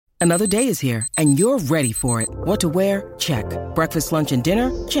Another day is here, and you're ready for it. What to wear? Check. Breakfast, lunch, and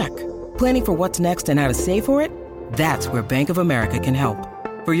dinner? Check. Planning for what's next and how to save for it? That's where Bank of America can help.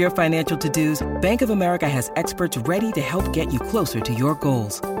 For your financial to-dos, Bank of America has experts ready to help get you closer to your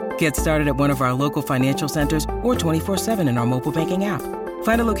goals. Get started at one of our local financial centers or 24/7 in our mobile banking app.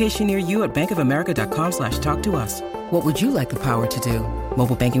 Find a location near you at bankofamerica.com/talktous. What would you like the power to do?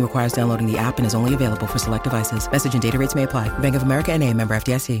 Mobile banking requires downloading the app and is only available for select devices. Message and data rates may apply. Bank of America N.A., member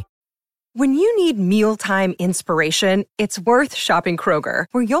FDIC. When you need mealtime inspiration, it's worth shopping Kroger,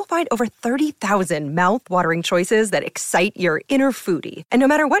 where you'll find over 30,000 mouth-watering choices that excite your inner foodie. And no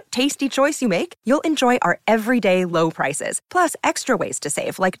matter what tasty choice you make, you'll enjoy our everyday low prices, plus extra ways to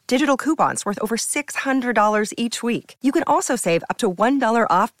save, like digital coupons worth over $600 each week. You can also save up to $1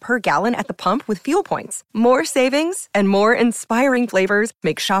 off per gallon at the pump with fuel points. More savings and more inspiring flavors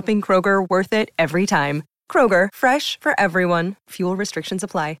make shopping Kroger worth it every time. Kroger, fresh for everyone. Fuel restrictions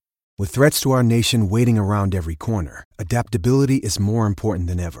apply. With threats to our nation waiting around every corner, adaptability is more important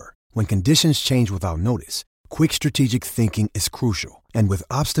than ever. When conditions change without notice, quick strategic thinking is crucial. And with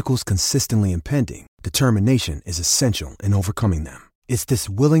obstacles consistently impending, determination is essential in overcoming them. It's this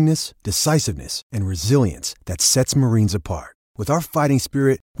willingness, decisiveness, and resilience that sets Marines apart. With our fighting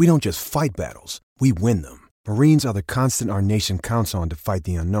spirit, we don't just fight battles, we win them. Marines are the constant our nation counts on to fight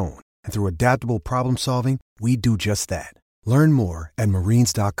the unknown. And through adaptable problem solving, we do just that. Learn more at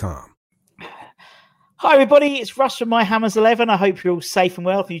marines.com. Hi everybody, it's Russ from My Hammers 11. I hope you're all safe and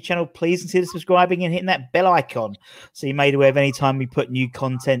well. If you're new channel, please consider subscribing and hitting that bell icon so you're made aware of any time we put new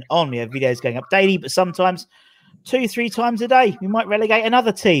content on. We have videos going up daily, but sometimes 2-3 times a day. We might relegate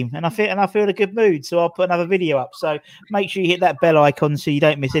another team, and I feel in a good mood, so I'll put another video up. So make sure you hit that bell icon so you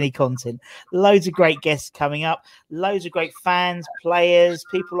don't miss any content. Loads of great guests coming up, loads of great fans, players,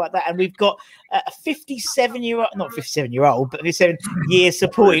 people like that, and we've got a 57-year-old, not 57-year-old, but 57-year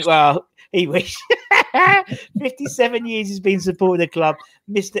supporting. Well, he wish. 57 years he's been supporting the club,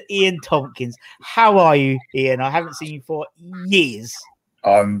 Mr. Ian Tompkins. How are you, Ian? I haven't seen you for years.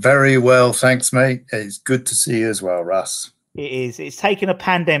 I'm very well, thanks, mate. It's good to see you as well, Russ. It is. It's taken a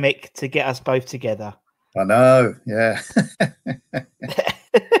pandemic to get us both together. I know, yeah.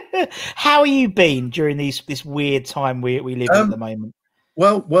 How have you been during this weird time we live in at the moment?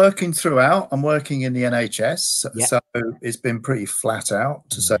 Well, working throughout. I'm working in the NHS, Yep. so it's been pretty flat out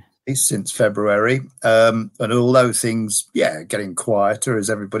to say since February. And although things, getting quieter, as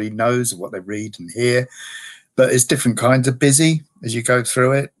everybody knows, what they read and hear, but it's different kinds of busy as you go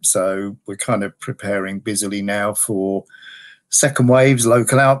through it. So we're kind of preparing busily now for second waves,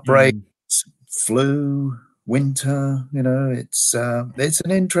 local outbreaks, flu, winter. You know, it's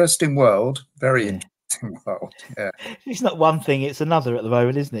an interesting world, very interesting world. Yeah, it's not one thing; it's another at the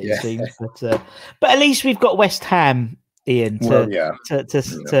moment, isn't it? Yeah. It seems, but at least we've got West Ham, Ian,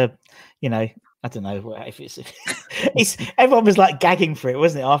 to you know. I don't know if it's everyone was like gagging for it,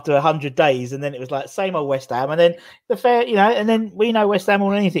 wasn't it? After 100 days, and then it was like same old West Ham, and then the fair, and then we know West Ham more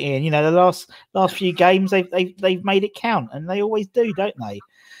than anything. Ian, the last few games they've made it count, and they always do, don't they?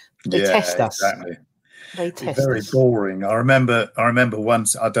 They test us. Exactly. They test Very us. boring. I remember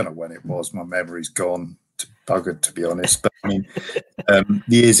once. I don't know when it was. My memory's gone to buggered, to be honest. But I mean,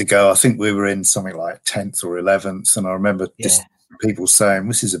 years ago, I think we were in something like 10th or 11th, and I remember just people saying,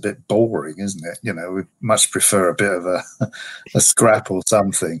 "This is a bit boring, isn't it? We much prefer a bit of a scrap or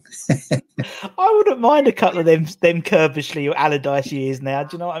something." I wouldn't mind a couple of them Kirbishley or Allardyce years now.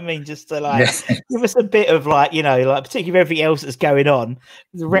 Do you know what I mean? Just to give us a bit of particularly with everything else that's going on,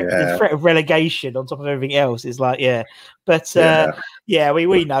 the threat of relegation on top of everything else is But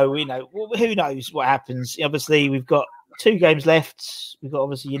we know. Who knows what happens? Obviously, we've got 2 games left. We've got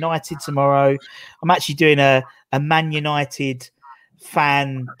obviously United tomorrow. I'm actually doing a Man United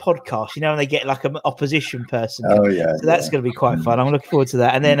fan podcast, when they get like an opposition person. Oh yeah. So that's going to be quite fun. I'm looking forward to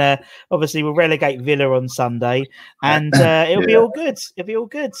that. And then obviously we'll relegate Villa on Sunday, and it'll be all good. It'll be all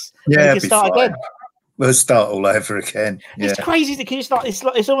good. Yeah, we can start again. We'll start all over again. It's crazy because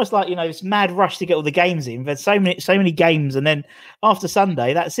it's almost like this mad rush to get all the games in. There's so many games, and then after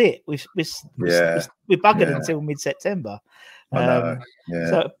Sunday, that's it. We're buggered until mid-September. I know.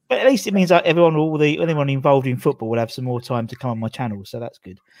 So, but at least it means like anyone involved in football will have some more time to come on my channel, so that's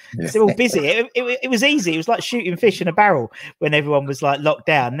good. They're all busy. It was easy. It was like shooting fish in a barrel when everyone was like locked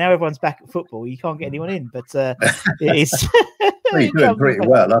down. Now everyone's back at football. You can't get anyone in, but it is. You're doing pretty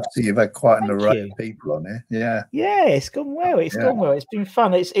well. I see you've had quite an array of people on here. Yeah, it's gone well. It's gone well. It's been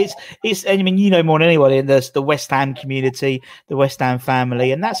fun. It's. I mean, more than anybody, and there's the West Ham community, the West Ham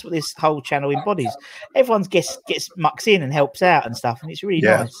family, and that's what this whole channel embodies. Everyone gets mucks in and helps out and stuff, and it's really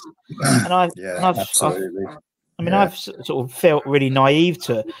nice. And I've I mean, I've sort of felt really naive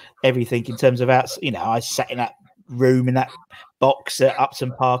to everything in terms of I sat in that room in that box at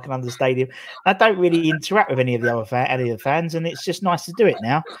Upton Park and under the stadium. I don't really interact with any of the other fans, and it's just nice to do it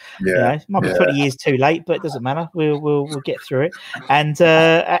now. It might be 20 years too late, but it doesn't matter. We'll get through it. And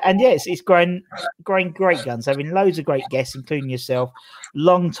it's growing great guns, having loads of great guests, including yourself.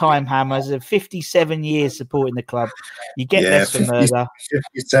 Long time Hammers, 57 years supporting the club. You get less for murder.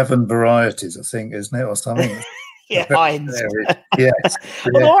 57 varieties, I think, isn't it, or something? Heinz. Yes.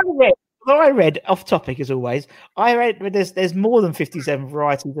 Although I read off topic as always, I read there's more than 57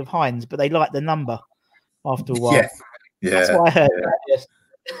 varieties of Heinz, but they like the number after a while. That's what I heard. Yes.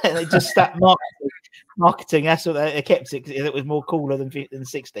 They just start marketing. That's what they kept it because it was more cooler than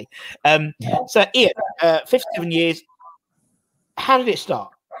 60. So Ian, 57 years. How did it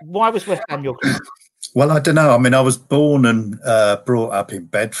start? Why was West Ham your club? Well, I don't know. I mean, I was born and brought up in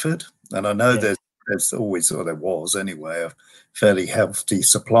Bedford, and I know there's always, or there was anyway, a fairly healthy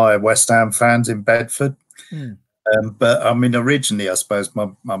supply of West Ham fans in Bedford. But I mean, originally, I suppose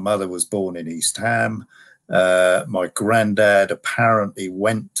my mother was born in East Ham. My granddad apparently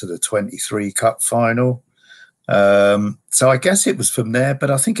went to the 23 Cup final. So I guess it was from there, but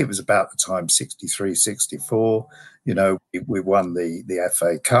I think it was about the time 63, 64, we won the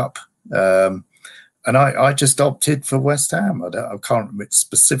FA Cup. And I just opted for West Ham. I can't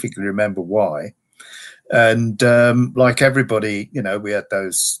specifically remember why. And like everybody, we had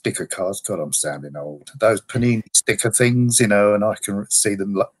those sticker cards. God, I'm sounding old. Those Panini sticker things, and I can see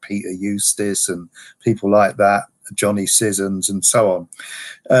them like Peter Eustace and people like that, Johnny Sissons and so on.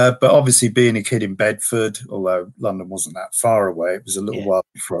 But obviously being a kid in Bedford, although London wasn't that far away, it was a little while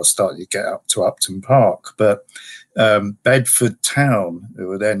before I started to get up to Upton Park. But Bedford Town, who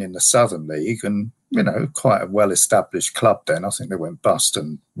were then in the Southern League and, quite a well-established club then. I think they went bust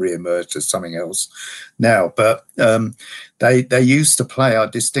and re-emerged as something else now. But they used to play, I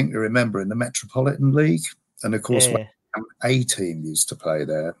distinctly remember, in the Metropolitan League. And, of course, A team used to play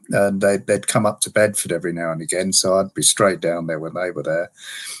there. And they'd come up to Bedford every now and again, so I'd be straight down there when they were there.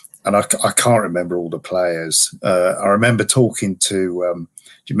 And I can't remember all the players. I remember talking to, do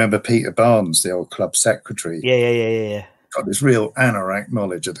you remember Peter Barnes, the old club secretary? Yeah. Got this real anorak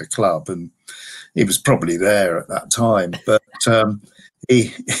knowledge of the club, and he was probably there at that time. But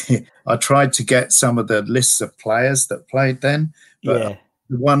I tried to get some of the lists of players that played then. But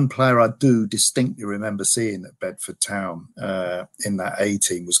the one player I do distinctly remember seeing at Bedford Town in that A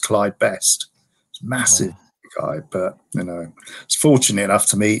team was Clyde Best. It's massive guy, but it's fortunate enough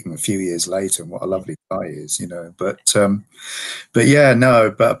to meet him a few years later, and what a lovely guy he is, But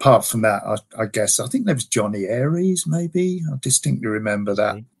apart from that, I guess I think there was Johnny Aries, maybe. I distinctly remember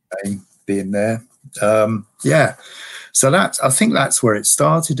that name being there. So I think that's where it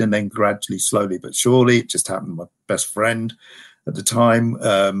started, and then gradually, slowly but surely, it just happened. My best friend at the time,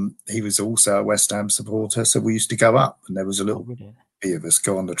 he was also a West Ham supporter, so we used to go up, and there was a little few of us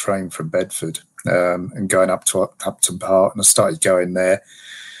go on the train from Bedford and going up to Upton Park, and I started going there,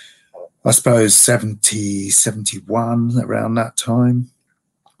 I suppose 70, 71, around that time,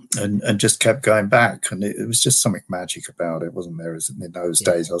 and just kept going back, and it was just something magic about it, wasn't there? In those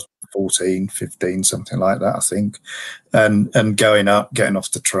days, I was 14, 15, something like that, I think, and going up, getting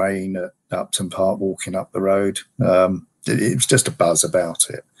off the train at Upton Park, walking up the road, it was just a buzz about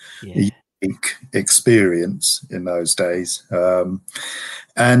it. A unique experience in those days,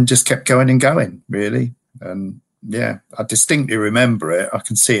 and just kept going and going, really. And I distinctly remember it. I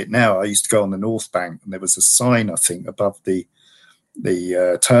can see it now. I used to go on the North Bank, and there was a sign, I think, above the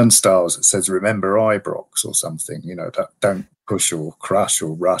turnstiles that says "Remember Ibrox" or something. Don't push or crush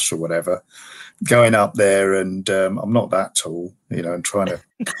or rush or whatever. Going up there, and I'm not that tall, and trying to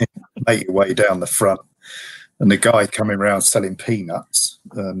make your way down the front. And the guy coming around selling peanuts,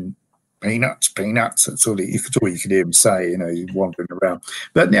 peanuts. That's all you could hear him say. He's wandering around.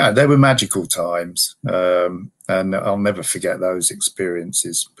 But they were magical times, and I'll never forget those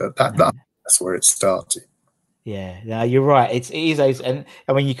experiences. But that's where it started. Yeah, no, you're right. It is those, and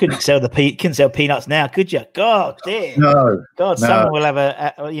I mean, you couldn't sell peanuts now, could you? God, dear. No. Someone will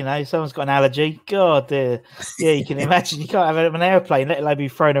have someone's got an allergy. God, dear. Yeah, you can imagine. You can't have an airplane, let alone be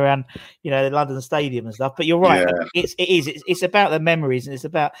thrown around, the London Stadium and stuff. But you're right. Yeah. It's about the memories, and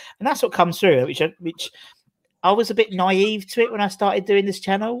and that's what comes through. Which I was a bit naive to it when I started doing this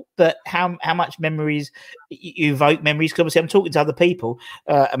channel, but how much memories you evoke memories. Because obviously, I'm talking to other people,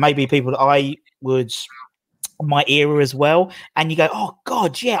 maybe people that I would my era as well. And you go, oh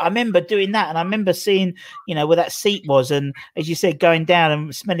God, yeah, I remember doing that. And I remember seeing, where that seat was. And as you said, going down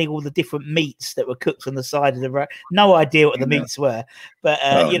and smelling all the different meats that were cooked on the side of the road. No idea what the meats were, but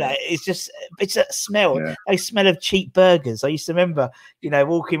it's a smell. A smell of cheap burgers. I used to remember,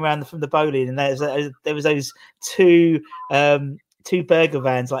 walking around from the bowling, and there was those two burger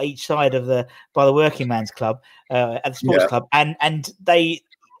vans like each side of by the working man's club at the sports club, and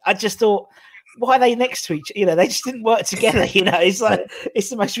I just thought, why are they next to each? They just didn't work together. It's like it's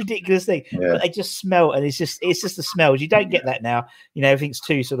the most ridiculous thing. But they just smell, and it's just the smells. You don't get that now. Everything's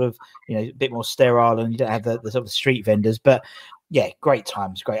too sort of a bit more sterile, and you don't have the sort of street vendors. But yeah, great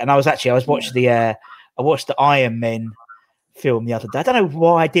times, great. And I was watching I watched the Iron Men film the other day. I don't know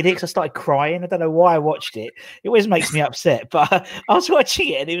why I did it, because I started crying. I don't know why I watched it. It always makes me upset. But I was watching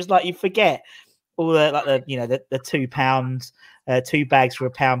it, and it was like you forget all the the £2. 2 bags for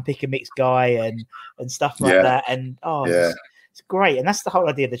 £1 pick and mix guy and stuff like that, and it's great. And that's the whole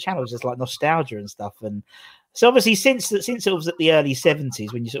idea of the channel, is just like nostalgia and stuff. And so obviously since it was at the early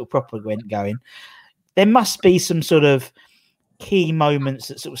 70s when you sort of properly went going, there must be some sort of key moments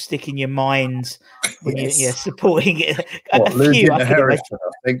that sort of stick in your mind when you're supporting it. Losing a Hereford,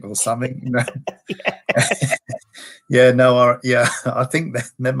 I think, or something. I think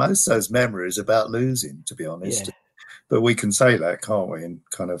that most of those memories about losing, to be honest. But we can say that, can't we, and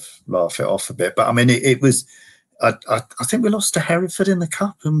kind of laugh it off a bit. But I mean, it was. I think we lost to Hereford in the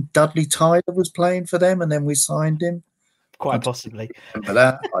cup, and Dudley Tyler was playing for them, and then we signed him. Quite possibly. Remember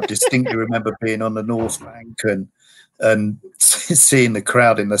that? I distinctly remember being on the North Bank and seeing the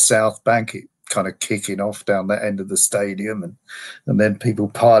crowd in the South Bank, it kind of kicking off down that end of the stadium, and then people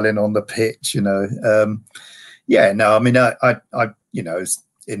piling on the pitch. I mean, I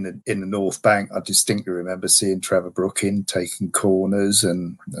in the North Bank, I distinctly remember seeing Trevor Brooking taking corners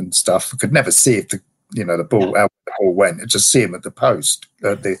and stuff. I could never see if the ball how the ball went. I just see him at the post,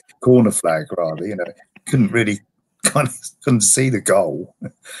 at the corner flag rather. Couldn't see the goal.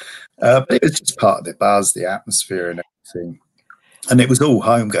 But it was just part of the buzz, the atmosphere, and everything. And it was all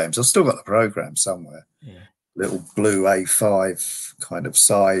home games. I've still got the programme somewhere. Yeah. Little blue A5 kind of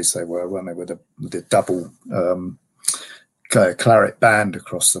size they were, weren't they, with a double claret band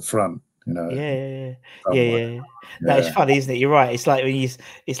across the front. No, it's funny, isn't it? You're right. It's like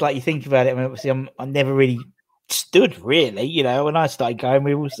it's like you think about it. I mean, obviously, I never really stood, really. When I started going,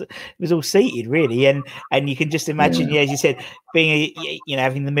 it was all seated, really, and you can just imagine, as you said, being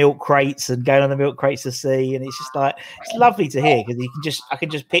having the milk crates and going on the milk crates to see, and it's just like, it's lovely to hear, because I can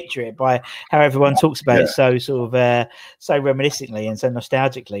just picture it by how everyone talks about it so sort of so reminiscently and so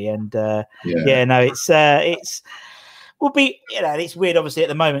nostalgically, and it's. Will be, and it's weird, obviously, at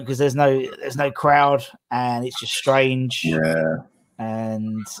the moment, because there's no crowd, and it's just strange. Yeah,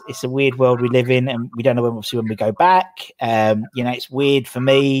 and it's a weird world we live in, and we don't know when we go back. It's weird for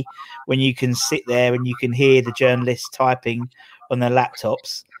me when you can sit there and you can hear the journalists typing on their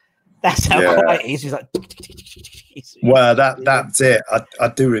laptops. That's how quiet it is. It's like, well, that's it. I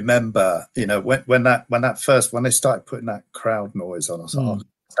do remember, when they started putting that crowd noise on, I was like, I can't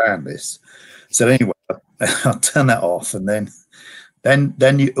stand this. So anyway, I'll turn that off, and then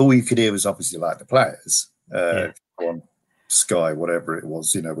all you could hear was obviously like the players on Sky, whatever it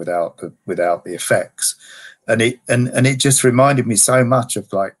was, without the effects, and it just reminded me so much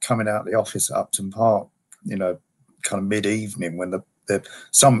of like coming out of the office at Upton Park, kind of mid-evening when the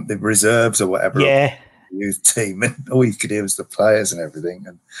reserves or whatever, youth team, and all you could hear was the players and everything,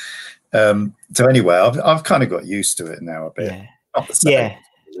 and so anyway, I've kind of got used to it now a bit. Not the same. Yeah.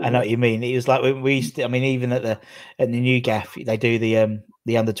 I know what you mean. It was like when we used to, I mean, even at the new gaff, they do the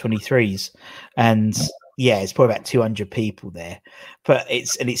under 23s, and it's probably about 200 people there, but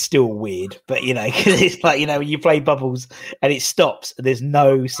it's still weird. But because it's like when you play bubbles and it stops and there's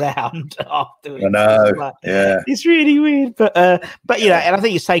no sound afterwards. I know. It's really weird. But and I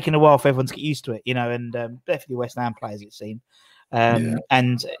think it's taken a while for everyone to get used to it. And definitely West Ham players, it seemed. And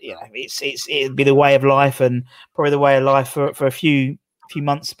it'd be the way of life, and probably the way of life for a few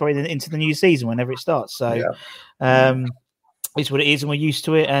months, probably into the new season whenever it starts. So it's what it is, and we're used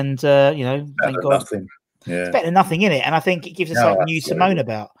to it, and thank God, it's better than nothing in it. And I think it gives us something new to moan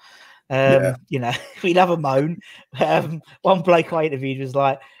about. We love a moan. One bloke I interviewed was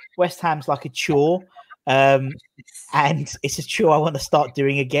like, West Ham's like a chore, and it's a chore I want to start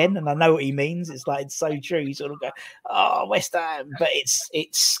doing again. And I know what he means. It's like, it's so true. You sort of go, oh, West Ham, but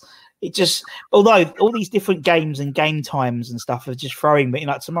it just, although all these different games and game times and stuff are just throwing me,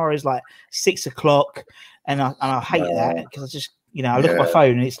 like tomorrow's like 6 o'clock, and I hate that, because I just, I look at my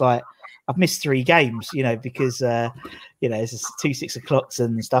phone and it's like, I've missed 3 games, because, it's just 2 6 o'clocks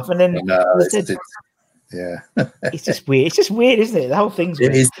and stuff. And then Yeah. It's just weird. It's just weird, isn't it? The whole thing's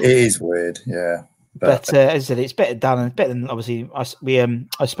weird. It is weird. Yeah. But as I said, it's better done and better than obviously. I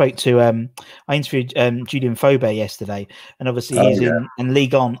spoke to I interviewed Julian Faubert yesterday, and obviously he's in and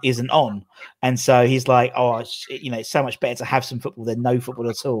League On isn't on, and so he's like, it's so much better to have some football than no football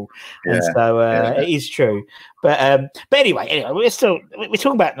at all, and so it is true. But anyway, we're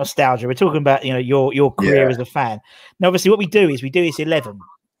talking about nostalgia. We're talking about your career as a fan. Now, obviously, what we do is we do this 11.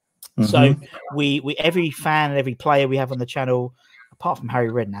 Mm-hmm. So we every fan and every player we have on the channel, apart from Harry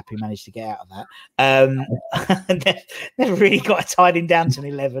Redknapp, who managed to get out of that, never really got tied him down to an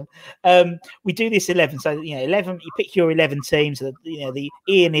 11. We do this 11. So, 11, you pick your 11 teams, so the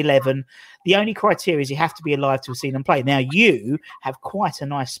Ian 11. The only criteria is you have to be alive to have seen them play. Now, you have quite a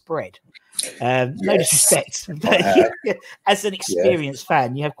nice spread. No disrespect, but as an experienced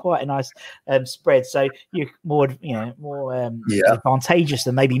fan, you have quite a nice spread. So you're more advantageous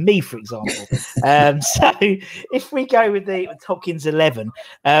than maybe me, for example. So if we go with the Tompkins 11,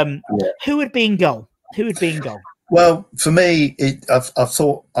 who would be in goal? Well, for me, I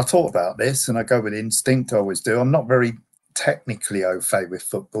thought about this, and I go with instinct. I always do. I'm not very technically au fait with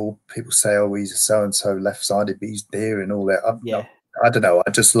football. People say, "Oh, he's a so and so left-sided, but he's there," and all that. I don't know.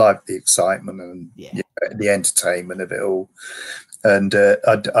 I just like the excitement and the entertainment of it all. And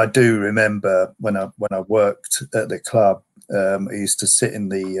I do remember when I worked at the club, I used to sit in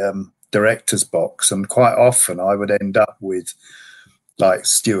the director's box, and quite often I would end up with like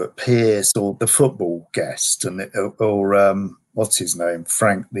Stuart Pearce or the football guest, or what's his name,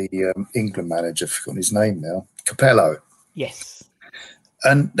 Frank, the England manager. I've forgotten his name now, Capello. Yes.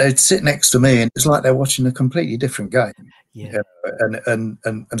 And they'd sit next to me, and it's like they're watching a completely different game. Yeah. And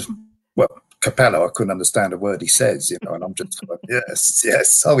well, Capello, I couldn't understand a word he says, and I'm just like,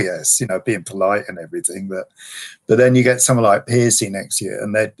 yes, oh yes, being polite and everything. But then you get someone like Pearcey next to you,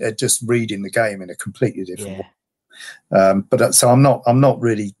 and they're just reading the game in a completely different way. So I'm not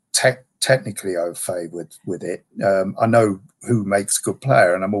really technically au fait with it. I know who makes a good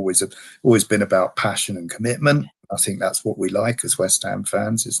player, and I'm always been about passion and commitment. I think that's what we like as West Ham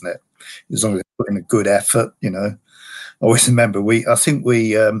fans, isn't it? As long as they're putting a good effort, I always remember we were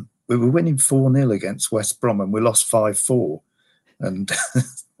winning 4-0 against West Brom, and we lost 5-4. And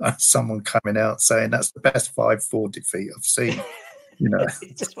someone coming out saying that's the best 5-4 defeat I've seen.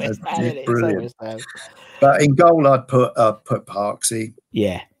 It's just West Ham, it's brilliant. But in goal, I'd put Parksy.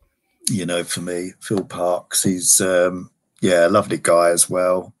 Yeah. For me, Phil Parks, he's a lovely guy as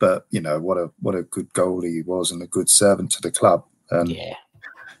well. But what a good goalie he was, and a good servant to the club. And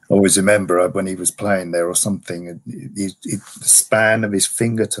I always remember when he was playing there or something, the span of his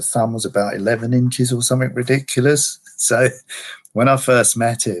finger to thumb was about 11 inches or something ridiculous. So when I first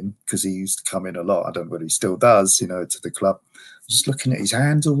met him, because he used to come in a lot, I don't know whether he still does, to the club, I was just looking at his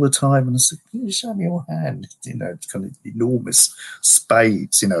hands all the time, and I said, "Can you show me your hand?" It's kind of enormous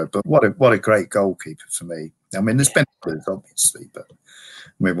spades, but what a great goalkeeper for me. I mean, there's been others, obviously, but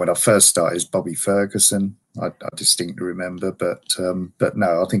I mean, when I first started, it was Bobby Ferguson. I distinctly remember, but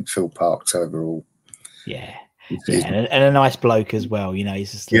no, I think Phil Parks overall. Yeah, and a nice bloke as well.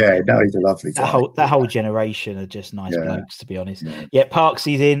 He's just he's a lovely guy. That whole generation are just nice blokes, to be honest. Yeah,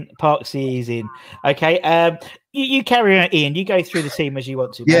 Parksy's in. Parksy's in. Okay, you carry on, Ian. You go through the team as you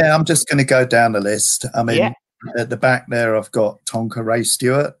want to. Yeah, I'm just going to go down the list. I mean, at the back there, I've got Tonka Ray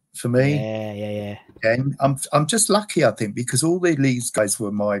Stewart for me. Yeah. And I'm just lucky, I think, because all the Leeds guys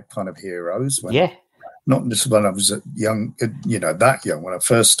were my kind of heroes. Not just when I was young, that young when I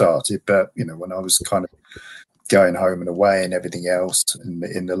first started, but when I was kind of going home and away and everything else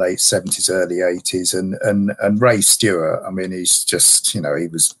in the late 70s, early 80s, and Ray Stewart. I mean, he's just he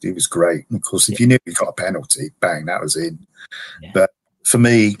was great. And of course, if you knew he got a penalty, bang, that was in. Yeah. But for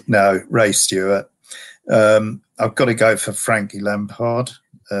me, no, Ray Stewart. I've got to go for Frankie Lampard.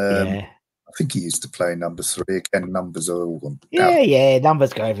 I think he used to play number 3 again. Numbers are all gone. Yeah,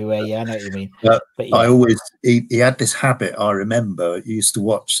 numbers go everywhere. Yeah, I know what you mean. But I always he had this habit. I remember he used to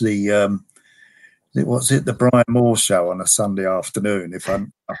watch the the Brian Moore show on a Sunday afternoon if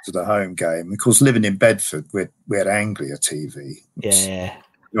I'm after the home game. Of course, living in Bedford, we had Anglia TV.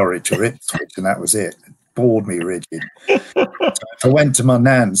 Norwich or Ipswich, and that was it. It bored me rigid. So if I went to my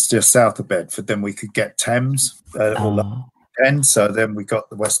nan's just south of Bedford, then we could get Thames so then we got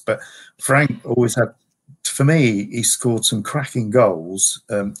the West. But Frank always had, for me, he scored some cracking goals,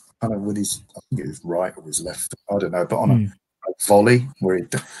 kind of with his, I think it was right or his left, I don't know, but on a volley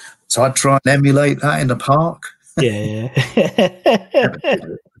so I'd try and emulate that in the park. Yeah.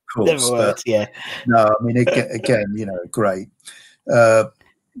 Of course. Never worked, No, I mean, again, great.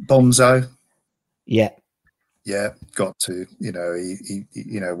 Bonzo. Yeah, got to, he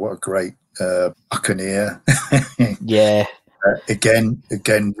what a great Buccaneer. Yeah. Again,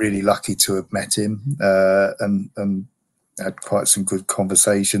 really lucky to have met him and had quite some good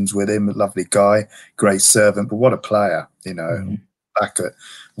conversations with him. A lovely guy, great servant, but what a player, you know. I've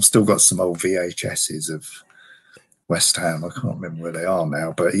still got some old VHSs of West Ham. I can't remember where they are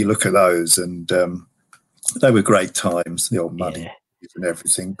now, but you look at those and they were great times, the old money and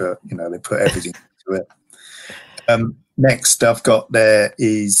everything, but, you know, they put everything into it. Next I've got there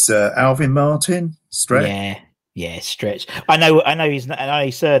is Alvin Martin, Stretch. Yeah, Stretch. I know he's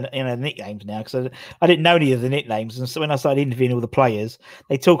certain, you know, nicknames now, because I didn't know any of the nicknames, and so when I started interviewing all the players,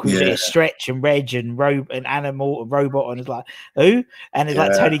 they talk with Stretch and Reg and and Animal and Robot, and it's like, who? And it's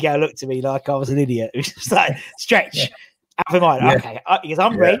like Tony Gale looked at me like I was an idiot. It was just like, Stretch. Alvin Martin. Okay, because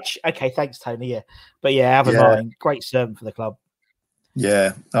I'm Reg. Okay, thanks, Tony. Yeah, but Alvin Martin, great servant for the club.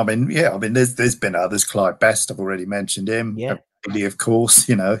 Yeah, I mean, there's been others. Clyde Best, I've already mentioned him. Yeah, of course,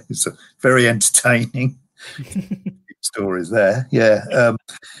 you know, it's a very entertaining stories there.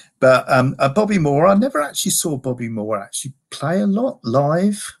 But Bobby Moore, I never actually saw Bobby Moore actually play a lot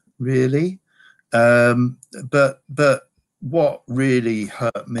live, really. But what really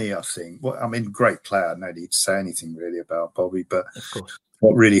hurt me, I think, great player, no need to say anything really about Bobby, but of course,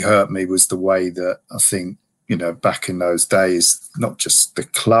 what really hurt me was the way that I think, you know, back in those days, not just the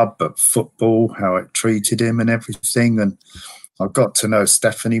club, but football, how it treated him and everything. And I got to know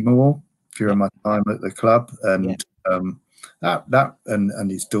Stephanie Moore during my time at the club, and that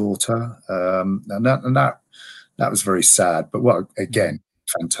and his daughter, and that was very sad. But again,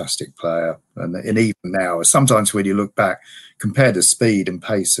 fantastic player, and even now, sometimes when you look back, compare the speed and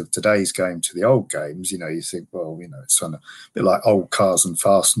pace of today's game to the old games, you know, you think, well, you know, it's kind of a bit like old cars and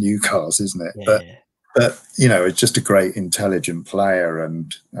fast new cars, isn't it? But you know, it's just a great, intelligent player,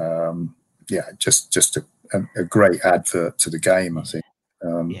 and just a great advert to the game, I think.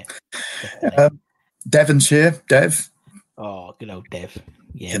 Devonshire, Dev. Oh, good old Dev.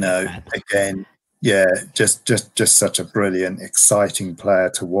 Yeah, you know, again, just such a brilliant, exciting player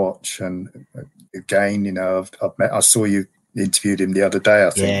to watch. And again, you know, I saw you interviewed him the other day,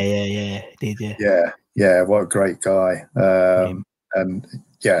 I think. Did yeah. What a great guy. And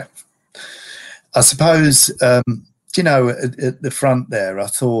I suppose, you know, at the front there, I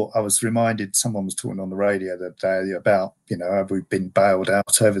thought I was reminded, someone was talking on the radio the other day about, you know, have we been bailed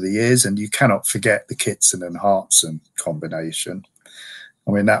out over the years? And you cannot forget the Kitson and Hartson combination.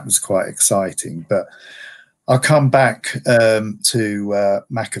 I mean, that was quite exciting. But I'll come back to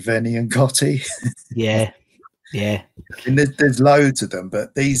McAvenny and Gotti. Yeah. And there's loads of them,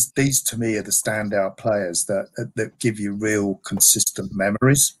 but these to me are the standout players that give you real consistent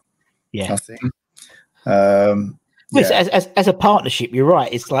memories. Yeah, I think. As a partnership, you're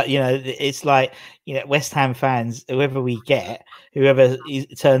right. It's like, you know, West Ham fans, whoever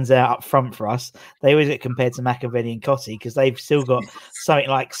turns out up front for us, they always get compared to McAvenny and Cottee, because they've still got something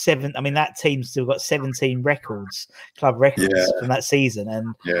like that team's still got 17 club records from that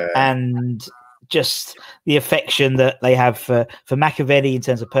season, and just the affection that they have for McAvenny in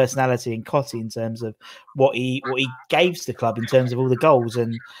terms of personality, and Cottee in terms of what he gave to the club in terms of all the goals.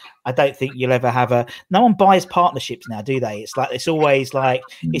 And I don't think you'll ever have no one buys partnerships now, do they? It's always like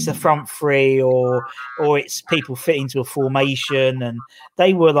it's a front three or it's people fit into a formation. And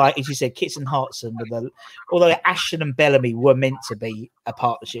they were, like, as you said, Kits and Hartson, although Ashton and Bellamy were meant to be a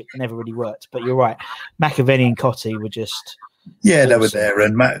partnership, never really worked. But you're right, McAvenny and Cottee were just awesome. They were there,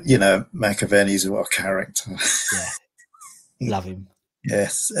 and McAvenny's what a character. Love him.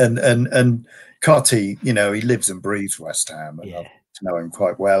 Yes, and Cottee, you know, he lives and breathes West Ham, and I've to know him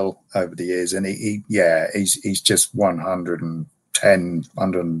quite well over the years, and he's just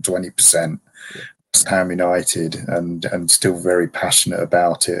 120% West Ham United, and still very passionate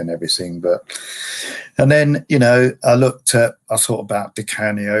about it and everything. And then, you know, I thought about Di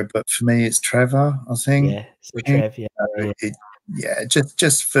Canio, but for me it's Trevor, I think. Trev,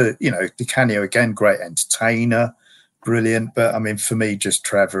 just for, you know, Di Canio, again, great entertainer, brilliant, but I mean, for me, just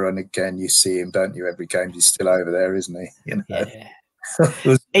Trevor. And again, you see him, don't you, every game? He's still over there, isn't he? You know?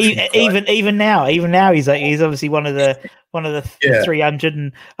 even now he's obviously one of the 300,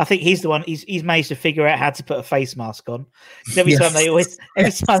 and I think he's the one. He's managed to figure out how to put a face mask on. Every time they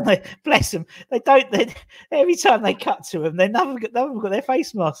bless them, every time they cut to him, they never got their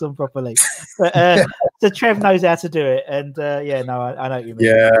face masks on properly. But so Trev knows how to do it, and I know what you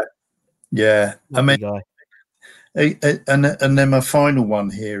mean. Yeah. I mean, guy. And then my final one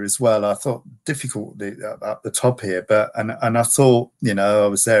here as well. I thought difficult up the top here, but and I thought, you know, I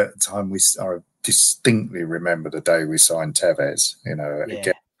was there at the time. I distinctly remember the day we signed Tevez. You know,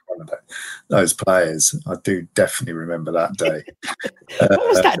 again, one of those players. I do definitely remember that day. What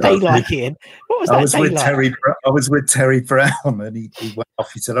was that day like, Ian? What was that day like? I was with Terry Brown, and he went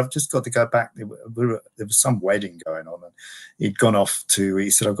off. He said, "I've just got to go back." There was some wedding going on, and he'd gone off to. He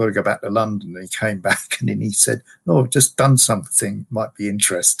said, "I've got to go back to London." And he came back, and then he said, "Oh, I've just done something. Might be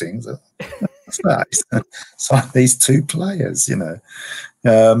interesting." So, what's that? It's like these two players,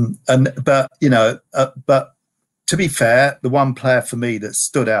 but to be fair, the one player for me that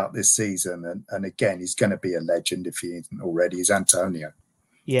stood out this season, and again, he's going to be a legend if he isn't already, is Antonio.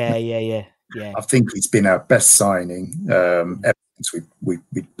 Yeah. I think he's been our best signing ever since we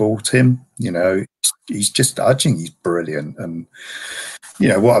bought him. I think he's brilliant, and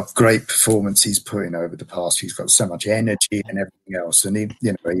what a great performance he's put in over the past. He's got so much energy and everything else, and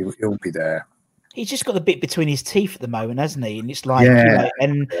he'll be there. He's just got the bit between his teeth at the moment, hasn't he? And it's like,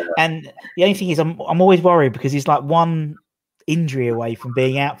 and the only thing is, I'm always worried because he's like one injury away from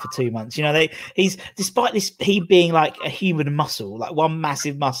being out for 2 months. He's despite he being like a human muscle, like one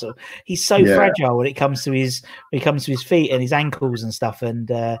massive muscle, he's so fragile when it comes to his feet and his ankles and stuff. And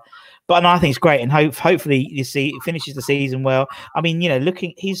but no, I think it's great, and hopefully he finishes the season well. I mean,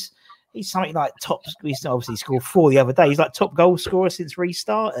 he's something like top. He's obviously scored 4 the other day. He's like top goal scorer since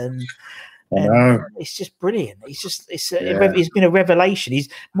restart, and it's just brilliant. It's been a revelation.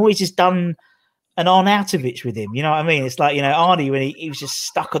 Moyes has done an Arnautovic with him. You know what I mean? It's like, Arnie when he was just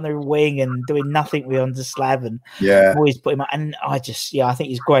stuck on the wing and doing nothing with under Slav, and Moyes put him out. And I think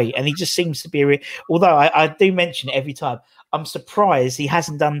he's great. And he just seems to be although I do mention it every time, I'm surprised he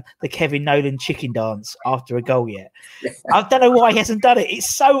hasn't done the Kevin Nolan chicken dance after a goal yet. I don't know why he hasn't done it. It's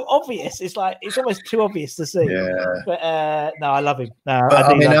so obvious. It's like it's almost too obvious to see. Yeah. But no, I love him. No,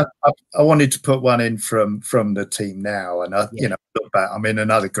 I wanted to put one in from the team now, and look back. I mean,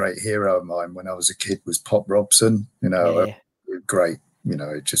 another great hero of mine when I was a kid was Pop Robson. Great.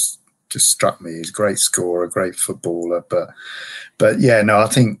 It just struck me. He's a great scorer, a great footballer. But I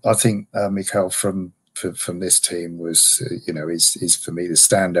think Mikel from this team was, is for me the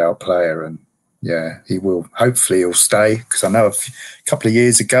standout player, and hopefully he'll stay, because I know a couple of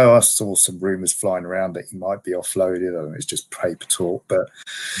years ago I saw some rumours flying around that he might be offloaded. I don't know, it's just paper talk, but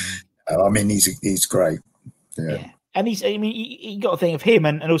he's great. Yeah. And you got to think of him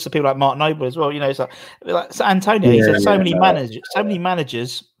and also people like Mark Noble as well. It's like Antonio. He's had so many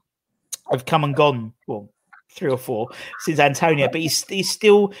managers have come and gone. Well, 3 or 4 since Antonio, but he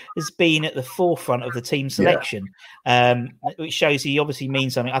still has been at the forefront of the team selection, which shows he obviously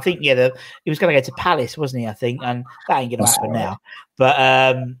means something. I think, he was going to go to Palace, wasn't he? I think, and that ain't going to happen now.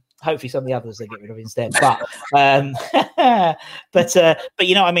 But hopefully some of the others they get rid of instead. But but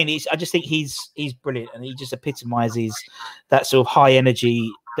you know what I mean? I just think he's brilliant, and he just epitomises that sort of high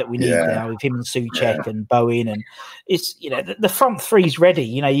energy that we need now with him and Souček and Bowen, and it's the front three's ready.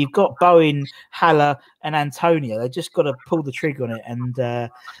 You've got Bowen, Haller, and Antonio. They've just got to pull the trigger on it, and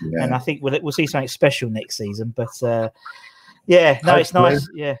I think we'll see something special next season. But it's nice.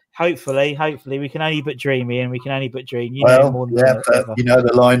 Yeah, hopefully we can only but dream, Ian. We can only but dream. More than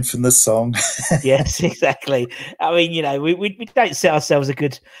the line from the song. Yes, exactly. I mean, we don't set ourselves on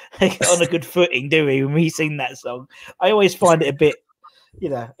a good footing, do we? When we sing that song, I always find it a bit.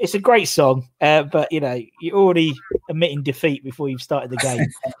 It's a great song, but you're already admitting defeat before you've started the game.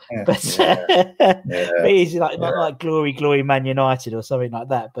 But it's like glory, glory, Man United or something like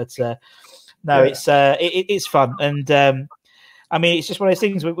that. But it's fun, and it's just one of those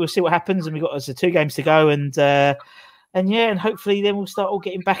things. We'll see what happens, and we've got 2 games to go, and hopefully then we'll start all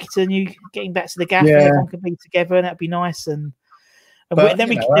getting back to the gaff, and everyone can be together, and that'd be nice. And then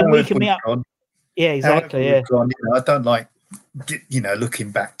we can meet up. Yeah, exactly. Yeah, I don't like.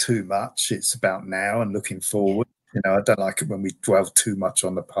 Looking back too much. It's about now and looking forward. I don't like it when we dwell too much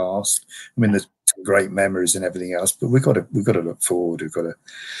on the past. I mean, there's some great memories and everything else, but we've got to look forward. We've got to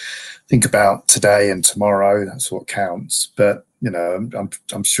think about today and tomorrow. That's what counts. But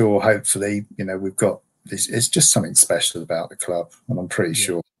I'm sure. Hopefully, we've got this. It's just something special about the club, and I'm pretty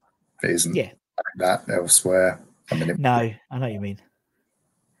sure it isn't like that elsewhere. I know what you mean.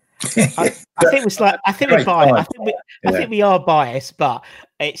 I think we're biased. I think we are biased, but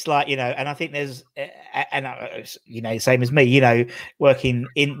it's like and I think there's same as me. Working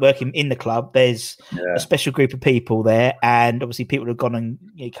in the club, there's a special group of people there, and obviously people have gone and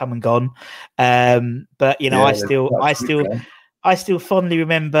come and gone. But I still I still fondly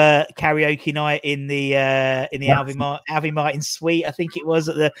remember karaoke night in the Alvin Martin suite, I think it was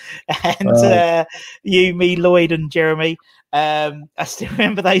you, me, Lloyd, and Jeremy. I still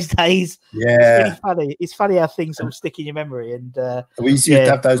remember those days. Yeah, it's really funny. It's funny how things sort of stick in your memory. And we used to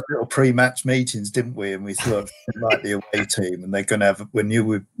have those little pre-match meetings, didn't we? And we thought, like the away team, and they're going to have. We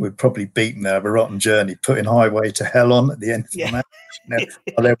knew we'd probably beaten them, have a rotten journey, putting Highway to Hell on at the end of the match.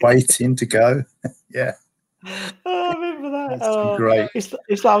 While they're waiting to go. Yeah. Oh, I remember that. That's great. It's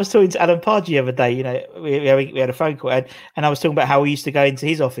like I was talking to Alan Pardew the other day. You know, we had a phone call, and I was talking about how we used to go into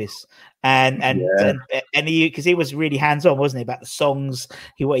his office, and he, because he was really hands on, wasn't he, about the songs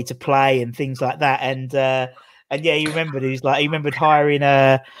he wanted to play and things like that. And yeah, he remembered hiring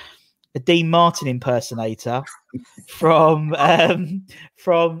a Dean Martin impersonator from the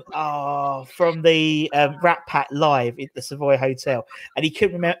Rat Pack Live at the Savoy Hotel, and he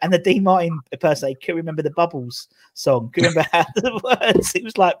couldn't remember. And the Dean Martin impersonator couldn't remember the Bubbles song. Couldn't remember how the words. It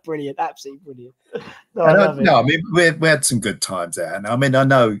was like brilliant, absolutely brilliant. I mean, we had some good times there, and I mean, I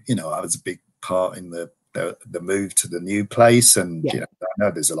know, I was a big part in the move to the new place, and I know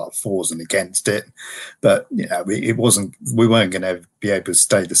there's a lot of fors and against it, but we weren't going to be able to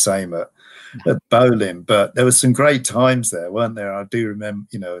stay the same at bowling, but there were some great times there, weren't there? I do remember,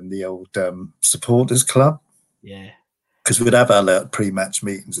 in the old supporters club, because we'd have our little pre-match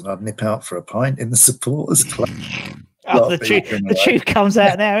meetings, and I'd nip out for a pint in the supporters club. The truth comes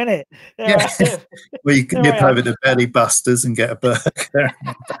out now, isn't it? Yeah. Well, you can nip over to Belly Busters and get a burger back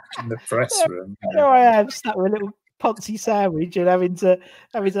in the press room. There I am, stuck with a little Ponzi sandwich and having to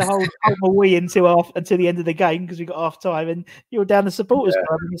hold my wee until the end of the game because we got half time, and you're down the supporters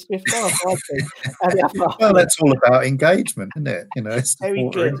club in the fifth half. Well, that's all about engagement, isn't it? It's very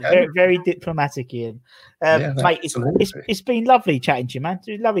good, very diplomatic, Ian. Mate, it's been lovely chatting to you, man.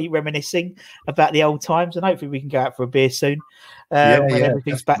 It's lovely reminiscing about the old times, and hopefully we can go out for a beer soon when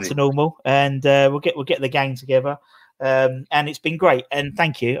everything's back to normal, and we'll get the gang together. And it's been great, and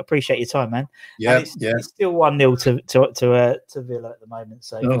thank you. I appreciate your time, man. It's still 1-0 to Villa at the moment.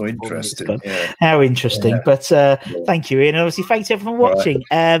 So interesting. How interesting. Yeah. But thank you, Ian. And obviously, thanks everyone for watching.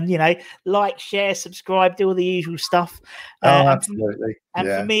 Like, share, subscribe, do all the usual stuff. Absolutely. And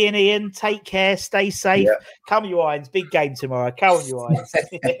for me and Ian, take care, stay safe. Come on, you irons. Big game tomorrow. Come on, you irons.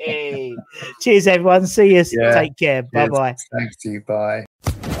 Cheers, everyone. See you. Take care. Bye-bye. Thank you. Bye.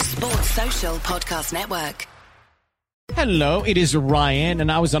 Sports Social Podcast Network. Hello, it is Ryan,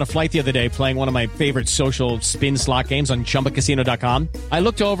 and I was on a flight the other day playing one of my favorite social spin slot games on ChumbaCasino.com. I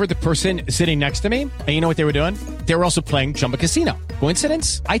looked over at the person sitting next to me, and you know what they were doing? They were also playing Chumba Casino.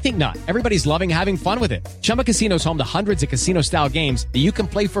 Coincidence? I think not. Everybody's loving having fun with it. Chumba Casino is home to hundreds of casino-style games that you can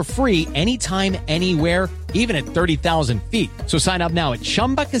play for free anytime, anywhere, even at 30,000 feet. So sign up now at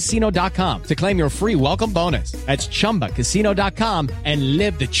ChumbaCasino.com to claim your free welcome bonus. That's ChumbaCasino.com and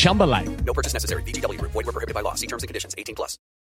live the Chumba life. No purchase necessary. VGW. Void where prohibited by law. See terms and conditions. 18+.